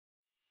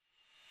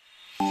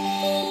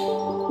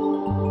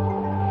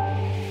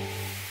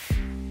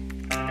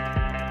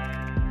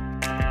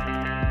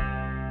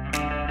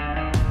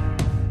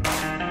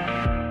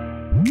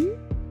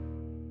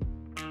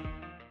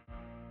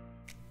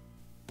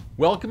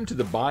Welcome to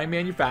the Buy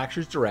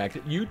Manufacturers Direct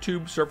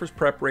YouTube Surface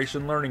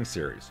Preparation Learning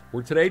Series,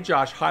 where today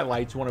Josh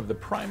highlights one of the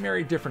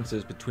primary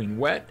differences between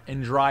wet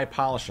and dry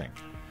polishing,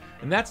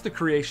 and that's the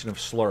creation of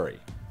slurry.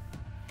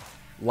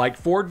 Like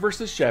Ford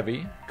versus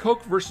Chevy,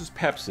 Coke versus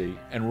Pepsi,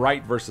 and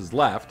right versus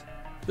left,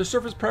 the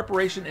surface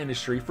preparation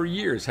industry for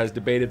years has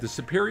debated the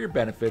superior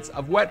benefits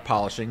of wet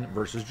polishing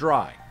versus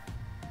dry.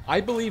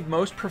 I believe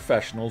most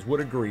professionals would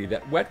agree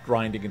that wet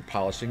grinding and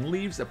polishing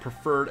leaves a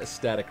preferred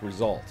aesthetic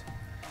result.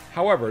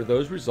 However,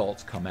 those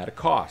results come at a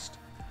cost.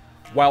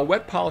 While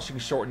wet polishing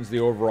shortens the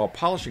overall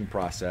polishing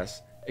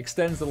process,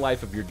 extends the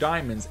life of your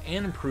diamonds,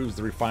 and improves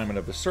the refinement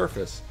of the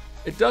surface,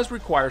 it does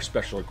require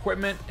special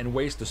equipment and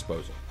waste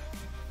disposal.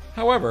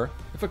 However,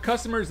 if a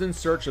customer is in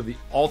search of the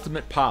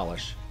ultimate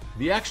polish,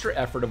 the extra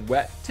effort of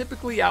wet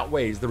typically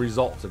outweighs the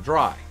results of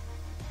dry.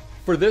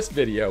 For this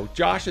video,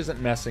 Josh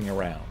isn't messing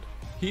around.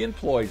 He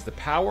employs the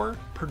power,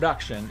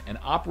 production, and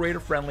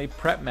operator-friendly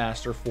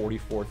PrepMaster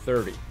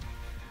 4430.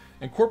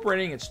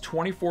 Incorporating its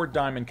 24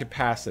 diamond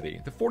capacity,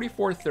 the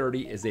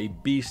 4430 is a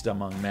beast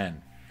among men.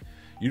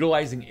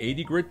 Utilizing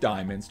 80 grit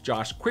diamonds,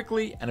 Josh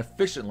quickly and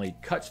efficiently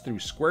cuts through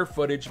square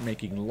footage,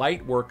 making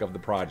light work of the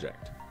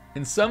project.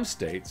 In some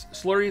states,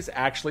 slurry is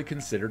actually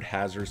considered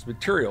hazardous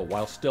material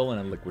while still in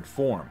a liquid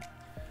form.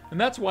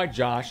 And that's why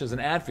Josh is an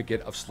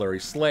advocate of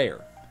Slurry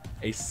Slayer,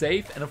 a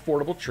safe and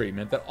affordable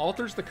treatment that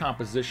alters the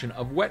composition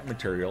of wet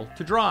material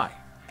to dry,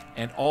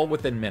 and all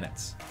within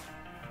minutes.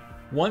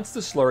 Once the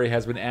slurry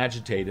has been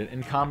agitated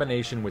in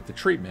combination with the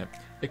treatment,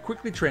 it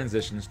quickly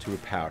transitions to a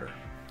powder.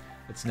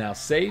 It's now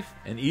safe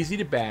and easy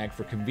to bag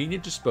for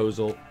convenient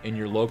disposal in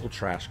your local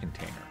trash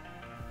container.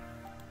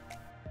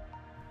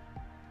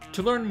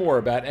 To learn more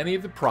about any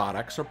of the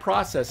products or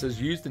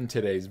processes used in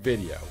today's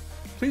video,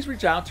 please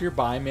reach out to your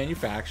Buy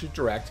Manufacturers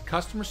Direct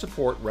customer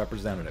support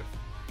representative.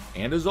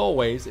 And as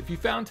always, if you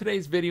found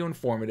today's video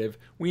informative,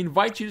 we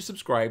invite you to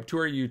subscribe to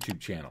our YouTube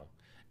channel.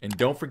 And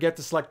don't forget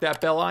to select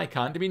that bell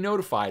icon to be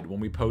notified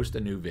when we post a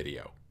new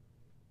video.